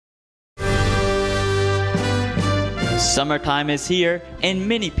Summertime is here, and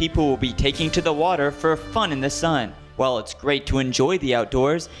many people will be taking to the water for fun in the sun. While it's great to enjoy the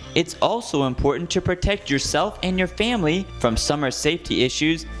outdoors, it's also important to protect yourself and your family from summer safety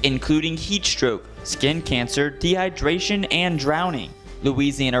issues, including heat stroke, skin cancer, dehydration, and drowning.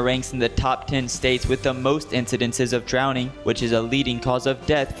 Louisiana ranks in the top 10 states with the most incidences of drowning, which is a leading cause of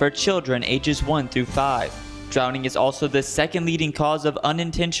death for children ages 1 through 5. Drowning is also the second leading cause of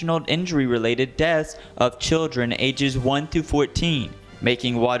unintentional injury-related deaths of children ages 1 through 14.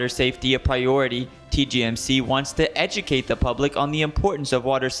 Making water safety a priority, TGMC wants to educate the public on the importance of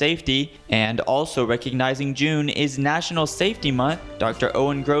water safety, and also recognizing June is National Safety Month. Dr.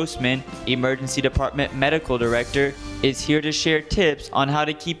 Owen Grossman, Emergency Department Medical Director, is here to share tips on how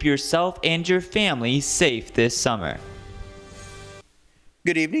to keep yourself and your family safe this summer.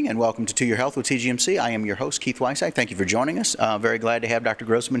 Good evening and welcome to Your Health with TGMC. I am your host, Keith Weissack. Thank you for joining us. Very glad to have Dr.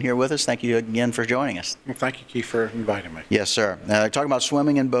 Grossman here with us. Thank you again for joining us. Well, thank you, Keith, for inviting me. Yes, sir. Talking about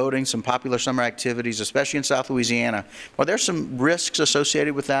swimming and boating, some popular summer activities, especially in South Louisiana. Are there some risks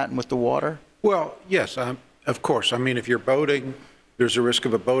associated with that and with the water? Well, yes, of course. I mean, if you're boating, there's a risk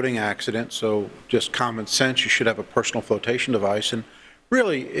of a boating accident, so just common sense, you should have a personal flotation device. And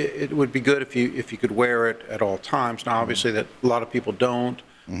really, it would be good if you could wear it at all times. Now, obviously, that a lot of people don't,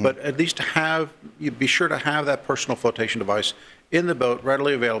 but at least you be sure to have that personal flotation device in the boat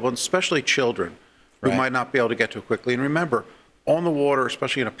readily available, and especially children who might not be able to get to it quickly. And remember, on the water,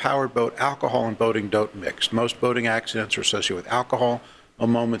 especially in a powered boat, alcohol and boating don't mix. Most boating accidents are associated with alcohol. A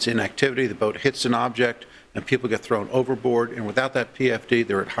moment's inactivity, the boat hits an object, and people get thrown overboard. And without that PFD,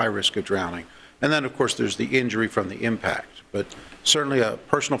 they're at high risk of drowning. And then, of course, there's the injury from the impact. But certainly a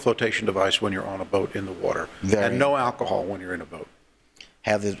personal flotation device when you're on a boat in the water. And no alcohol when you're in a boat.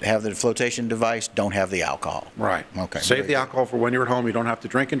 Have the flotation device, don't have the alcohol. Right. Okay. Save the alcohol for when you're at home. You don't have to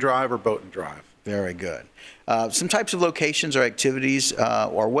drink and drive or boat and drive. Very good. Some types of locations or activities,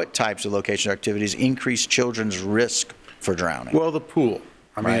 or what types of locations or activities increase children's risk for drowning? Well, the pool.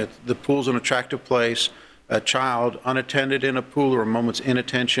 I mean, the pool's an attractive place. A child unattended in a pool or a moment's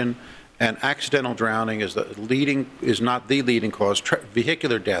inattention and accidental drowning is not the leading cause.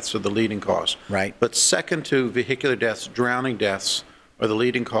 Vehicular deaths are the leading cause. Right. But second to vehicular deaths, drowning deaths are the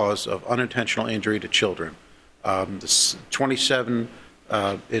leading cause of unintentional injury to children. It's 27%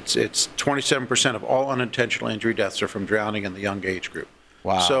 of all unintentional injury deaths are from drowning in the young age group.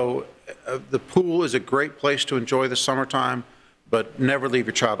 Wow. So the pool is a great place to enjoy the summertime, but never leave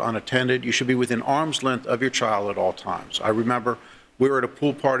your child unattended. You should be within arm's length of your child at all times. I remember we were at a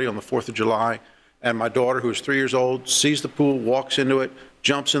pool party on the 4th of July, and my daughter, who is 3 years old, sees the pool, walks into it,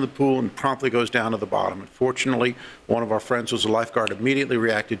 jumps in the pool, and promptly goes down to the bottom. And fortunately, one of our friends who was a lifeguard, immediately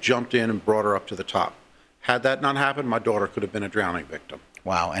reacted, jumped in, and brought her up to the top. Had that not happened, my daughter could have been a drowning victim.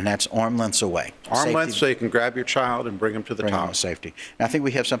 Wow, and that's arm lengths away. Arm length, so you can grab your child and bring him to the top. Bring safety. Now, I think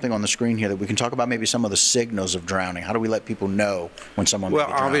we have something on the screen here that we can talk about, maybe some of the signals of drowning. How do we let people know when someone may be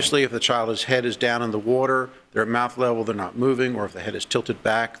drowning? Well, obviously, if the child's head is down in the water, they're at mouth level, they're not moving, or if the head is tilted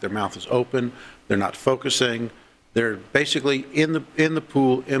back, their mouth is open, they're not focusing, they're basically in the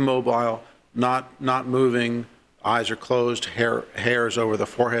pool, immobile, not moving, eyes are closed, hair is over the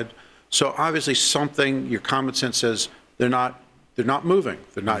forehead. So obviously something, your common sense says they're not moving,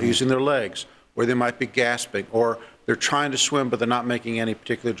 they're not using their legs, or they might be gasping, or they're trying to swim but they're not making any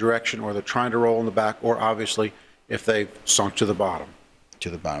particular direction, or they're trying to roll in the back, or obviously if they've sunk to the bottom. To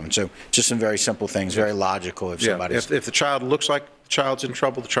the bottom. So just some very simple things, very logical. If somebody's... If the child looks like the child's in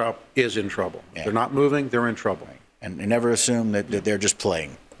trouble, the child is in trouble. Yeah. They're not moving, they're in trouble. Right. And never assume that they're just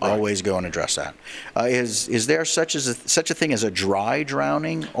playing. Right. Always go and address that. Is there such a thing as a dry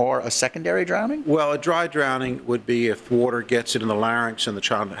drowning or a secondary drowning? Well, a dry drowning would be if water gets into the larynx and the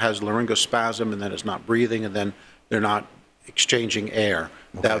child has laryngospasm and then is not breathing and then they're not exchanging air.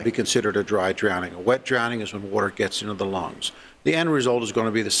 Okay. That would be considered a dry drowning. A wet drowning is when water gets into the lungs. The end result is going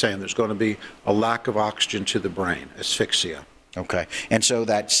to be the same. There's going to be a lack of oxygen to the brain, asphyxia. Okay. And so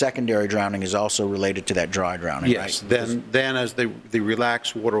that secondary drowning is also related to that dry drowning, yes, right? Yes. Then as they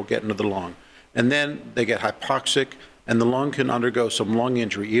relax, water will get into the lung. And then they get hypoxic, and the lung can undergo some lung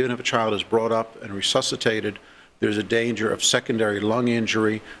injury. Even if a child is brought up and resuscitated, there's a danger of secondary lung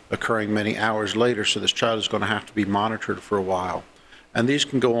injury occurring many hours later, so this child is going to have to be monitored for a while. And these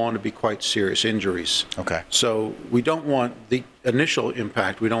can go on to be quite serious injuries. Okay. So we don't want the initial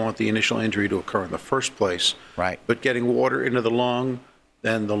impact, we don't want the initial injury to occur in the first place. Right. But getting water into the lung,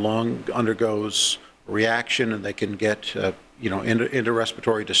 then the lung undergoes reaction and they can get into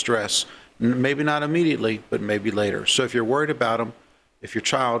respiratory distress. Maybe not immediately, but maybe later. So if you're worried about them, if your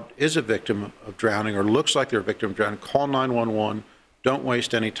child is a victim of drowning or looks like they're a victim of drowning, call 911. Don't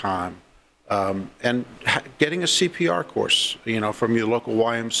waste any time. And getting a CPR course, from your local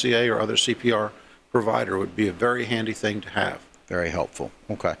YMCA or other CPR provider would be a very handy thing to have. Very helpful.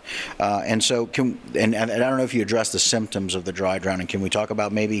 Okay. And so and I don't know if you addressed the symptoms of the dry drowning. Can we talk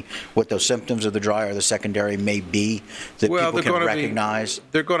about maybe what those symptoms of the dry or the secondary may be that people can recognize?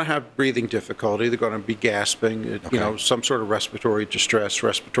 They're going to have breathing difficulty. They're going to be gasping, some sort of respiratory distress,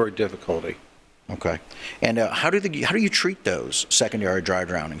 respiratory difficulty. Okay. And how do you treat those secondary dry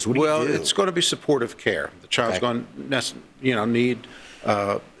drownings? What do you do? Well, it's going to be supportive care. The child's going to need,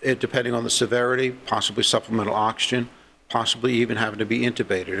 depending on the severity, possibly supplemental oxygen, possibly even having to be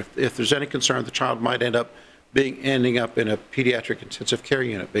intubated. If there's any concern, the child might ending up in a pediatric intensive care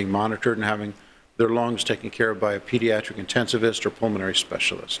unit, being monitored and having their lungs taken care of by a pediatric intensivist or pulmonary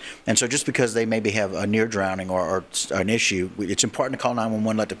specialist. And so just because they maybe have a near drowning or an issue, it's important to call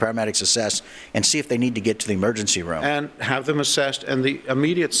 911, let the paramedics assess, and see if they need to get to the emergency room. And have them assessed. And the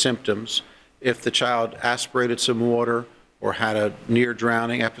immediate symptoms, if the child aspirated some water or had a near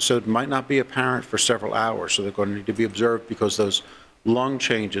drowning episode, might not be apparent for several hours. So they're going to need to be observed because those lung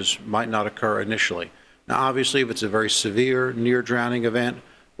changes might not occur initially. Now, obviously, if it's a very severe near drowning event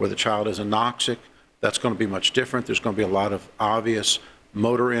where the child is anoxic, that's going to be much different. There's going to be a lot of obvious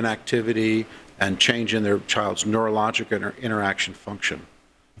motor inactivity and change in their child's neurologic interaction function.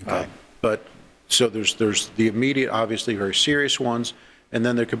 Okay. But so there's the immediate, obviously very serious ones, and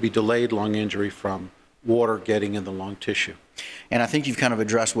then there could be delayed lung injury from water getting in the lung tissue. And I think you've kind of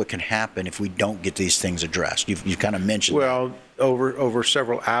addressed what can happen if we don't get these things addressed. You've kind of mentioned that. Over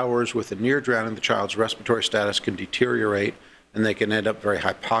several hours with a near drowning, the child's respiratory status can deteriorate, and they can end up very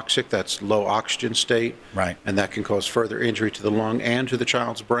hypoxic. That's low oxygen state. Right. And that can cause further injury to the lung and to the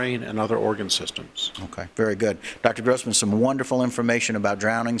child's brain and other organ systems. Okay, very good. Dr. Grossman, some wonderful information about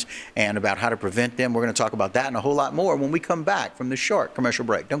drownings and about how to prevent them. We're going to talk about that and a whole lot more when we come back from this short commercial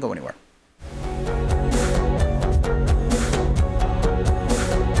break. Don't go anywhere.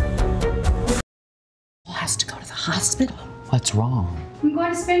 Has to go to the hospital. What's wrong? I'm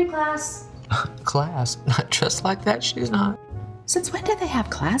going to spin class. Class? Not just like that, she's not. Since when do they have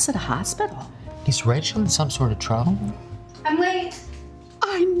class at a hospital? Is Rachel in some sort of trouble? I'm late.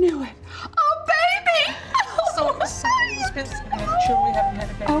 I knew it. Oh, baby! So excited. It's been sure we haven't had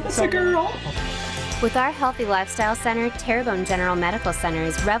a baby. Oh, it's a girl. With our Healthy Lifestyle Center, Terrebonne General Medical Center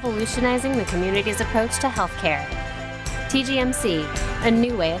is revolutionizing the community's approach to healthcare. TGMC, a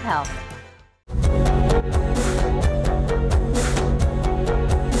new way of health.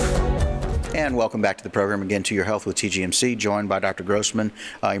 And welcome back to the program again, To Your Health with TGMC, joined by Dr. Grossman,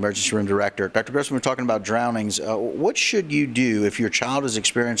 Emergency Room Director. Dr. Grossman, we're talking about drownings. What should you do if your child is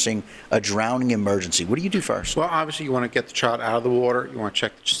experiencing a drowning emergency? What do you do first? Well, obviously, you want to get the child out of the water. You want to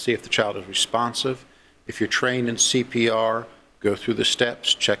check to see if the child is responsive. If you're trained in CPR, go through the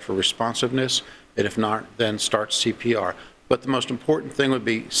steps, check for responsiveness, and if not, then start CPR. But the most important thing would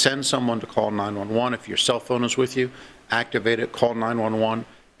be send someone to call 911. If your cell phone is with you, activate it, call 911.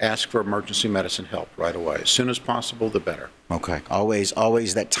 Ask for emergency medicine help right away. As soon as possible, the better. Okay. Always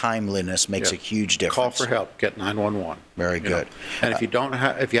that timeliness makes a huge difference. Call for help. Get 911. Very good. And if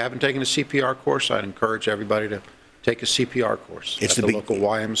you haven't taken a CPR course, I'd encourage everybody to take a CPR course at the local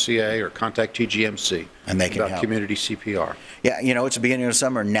YMCA or contact TGMC. And they can help. help. Community CPR. Yeah, it's the beginning of the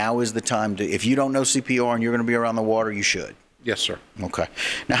summer. Now is the time to, if you don't know CPR and you're going to be around the water, you should. Yes, sir. Okay.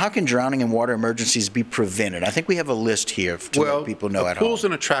 Now, how can drowning and water emergencies be prevented? I think we have a list here to let people know at home. A pool's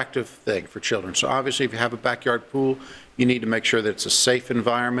an attractive thing for children. So obviously, if you have a backyard pool, you need to make sure that it's a safe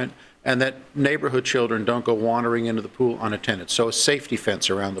environment and that neighborhood children don't go wandering into the pool unattended. So a safety fence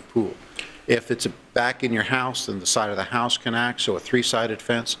around the pool. If it's back in your house, then the side of the house can act, so a 3-sided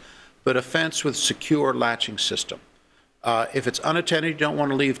fence, but a fence with secure latching system. If it's unattended, you don't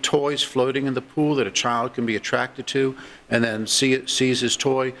want to leave toys floating in the pool that a child can be attracted to and then sees his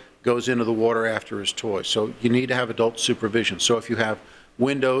toy, goes into the water after his toy. So you need to have adult supervision. So if you have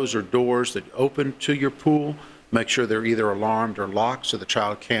windows or doors that open to your pool, make sure they're either alarmed or locked so the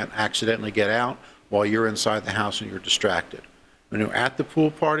child can't accidentally get out while you're inside the house and you're distracted. When you're at the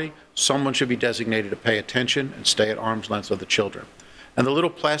pool party, someone should be designated to pay attention and stay at arm's length of the children. And the little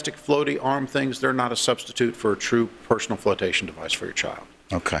plastic floaty arm things, they're not a substitute for a true personal flotation device for your child.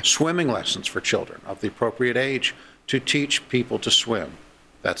 Okay. Swimming lessons for children of the appropriate age to teach people to swim.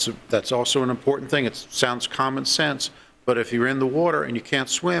 That's also an important thing. It sounds common sense, but if you're in the water and you can't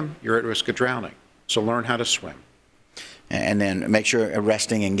swim, you're at risk of drowning. So learn how to swim. And then make sure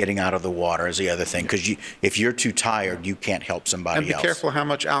resting and getting out of the water is the other thing, because if you're too tired, you can't help somebody else. And be careful how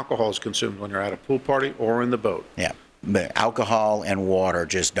much alcohol is consumed when you're at a pool party or in the boat. Yeah. But alcohol and water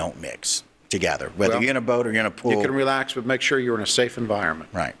just don't mix. together, whether Well, you're in a boat or you're in a pool. You can relax, but make sure you're in a safe environment.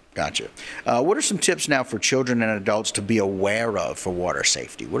 Right, gotcha. What are some tips now for children and adults to be aware of for water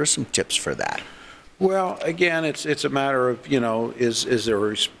safety? What are some tips for that? Well, again, it's a matter of, is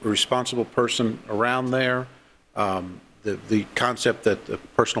there a responsible person around there? The concept that the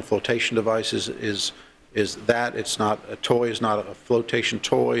personal flotation device is that it's not a toy, is not a flotation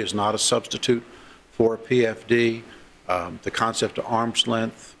toy, is not a substitute for a PFD. The concept of arm's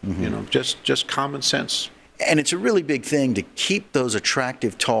length, just common sense. And it's a really big thing to keep those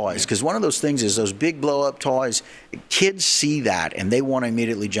attractive toys, because one of those things is those big blow-up toys, kids see that and they want to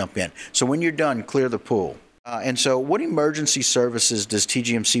immediately jump in. So when you're done, clear the pool. And so what emergency services does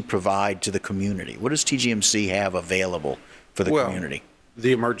TGMC provide to the community? What does TGMC have available for the community?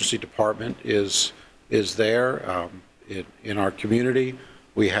 The emergency department is there. In our community,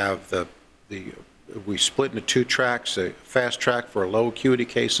 we have we split into 2 tracks, a fast track for low acuity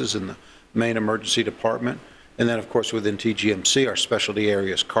cases in the main emergency department. And then, of course, within TGMC, our specialty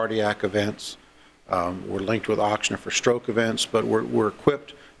area is cardiac events. We're linked with Ochsner for stroke events, but we're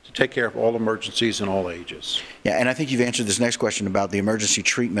equipped to take care of all emergencies in all ages. Yeah, and I think you've answered this next question about the emergency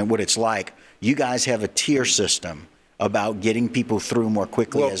treatment, what it's like. You guys have a tier system about getting people through more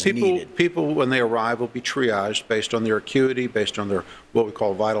quickly as needed. People, when they arrive, will be triaged based on their acuity, based on their what we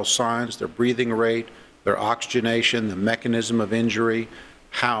call vital signs, their breathing rate, their oxygenation, the mechanism of injury,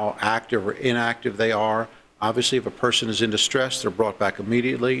 how active or inactive they are. Obviously, if a person is in distress, they're brought back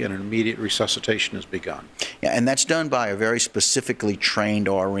immediately, and an immediate resuscitation is begun. Yeah, and that's done by a very specifically trained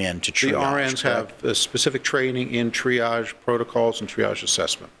RN to triage. The RNs correct? have specific training in triage protocols and triage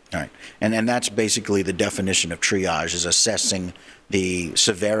assessment. All right, and that's basically the definition of triage, is assessing the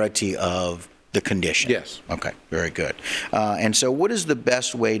severity of the condition. Yes. Okay, very good. And so what is the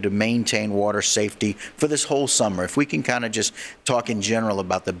best way to maintain water safety for this whole summer? If we can kind of just talk in general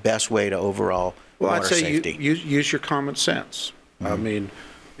about the best way to overall water safety. Well, I'd say use your common sense. I mean,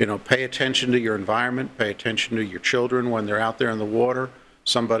 pay attention to your environment, pay attention to your children when they're out there in the water.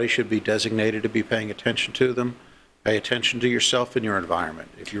 Somebody should be designated to be paying attention to them. Pay attention to yourself and your environment.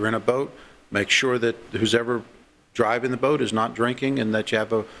 If you're in a boat, make sure that who's ever driving the boat is not drinking and that you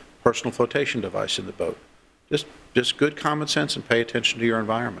have a personal flotation device in the boat. Just good common sense and pay attention to your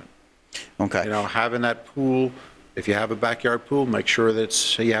environment. Okay. Having that pool, if you have a backyard pool, make sure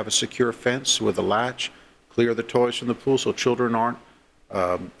that you have a secure fence with a latch, clear the toys from the pool so children aren't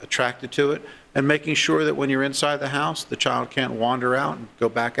attracted to it, and making sure that when you're inside the house, the child can't wander out and go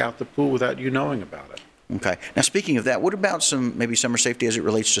back out the pool without you knowing about it. Okay. Now, speaking of that, what about maybe summer safety as it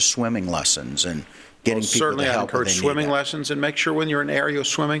relates to swimming lessons and getting people the help that they need? Certainly, I encourage swimming lessons, and make sure when you're in area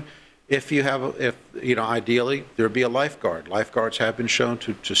swimming, ideally, there'd be a lifeguard. Lifeguards have been shown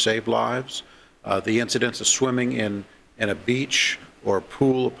to save lives. The incidence of swimming in a beach or a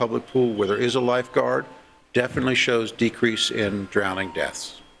pool, a public pool where there is a lifeguard, definitely shows decrease in drowning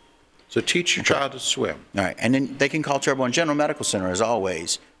deaths. So teach your child to swim. All right. And then they can call Terrebonne General Medical Center, as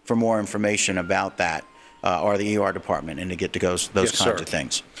always, for more information about that. Or the ER department, and to get to those kinds of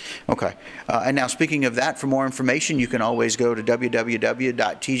things. Okay. And now, speaking of that, for more information, you can always go to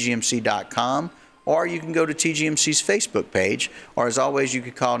www.tgmc.com, or you can go to TGMC's Facebook page, or as always, you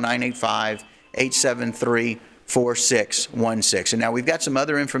can call 985-873-4616. And now we've got some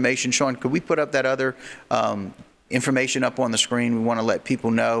other information. Sean, could we put up that other information up on the screen? We want to let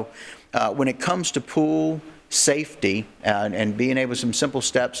people know when it comes to pool safety and being able some simple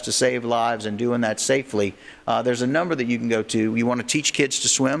steps to save lives and doing that safely, there's a number that you can go to. You want to teach kids to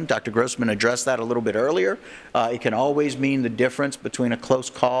swim. Dr. Grossman addressed that a little bit earlier. It can always mean the difference between a close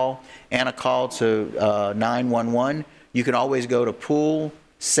call and a call to 911. You can always go to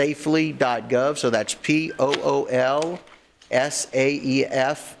poolsafely.gov, so that's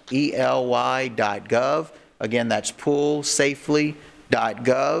poolsafely.gov. Again, that's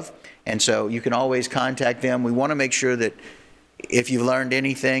poolsafely.gov. And so you can always contact them. We want to make sure that if you've learned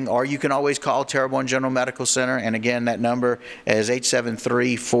anything, or you can always call Terrebonne General Medical Center. And again, that number is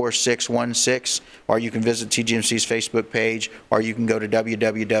 873-4616, or you can visit TGMC's Facebook page, or you can go to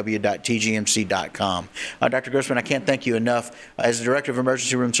www.tgmc.com. Dr. Grossman, I can't thank you enough. As the Director of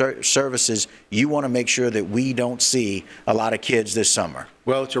Emergency Room Services, you want to make sure that we don't see a lot of kids this summer.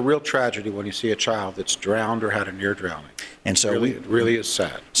 Well, it's a real tragedy when you see a child that's drowned or had a near drowning. And so it really is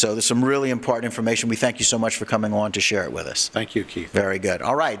sad. So there's some really important information. We thank you so much for coming on to share it with us. Thank you, Keith. Very good.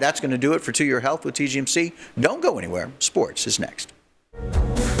 All right, that's going to do it for To Your Health with TGMC. Don't go anywhere. Sports is next.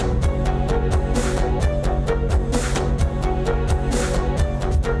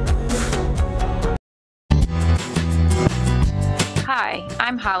 Hi,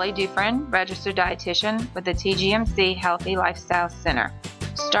 I'm Holly Dufresne, registered dietitian with the TGMC Healthy Lifestyle Center.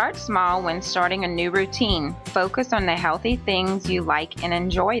 Start small when starting a new routine. Focus on the healthy things you like and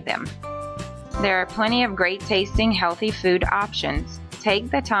enjoy them. There are plenty of great tasting healthy food options. Take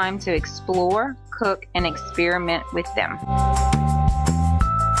the time to explore, cook, and experiment with them.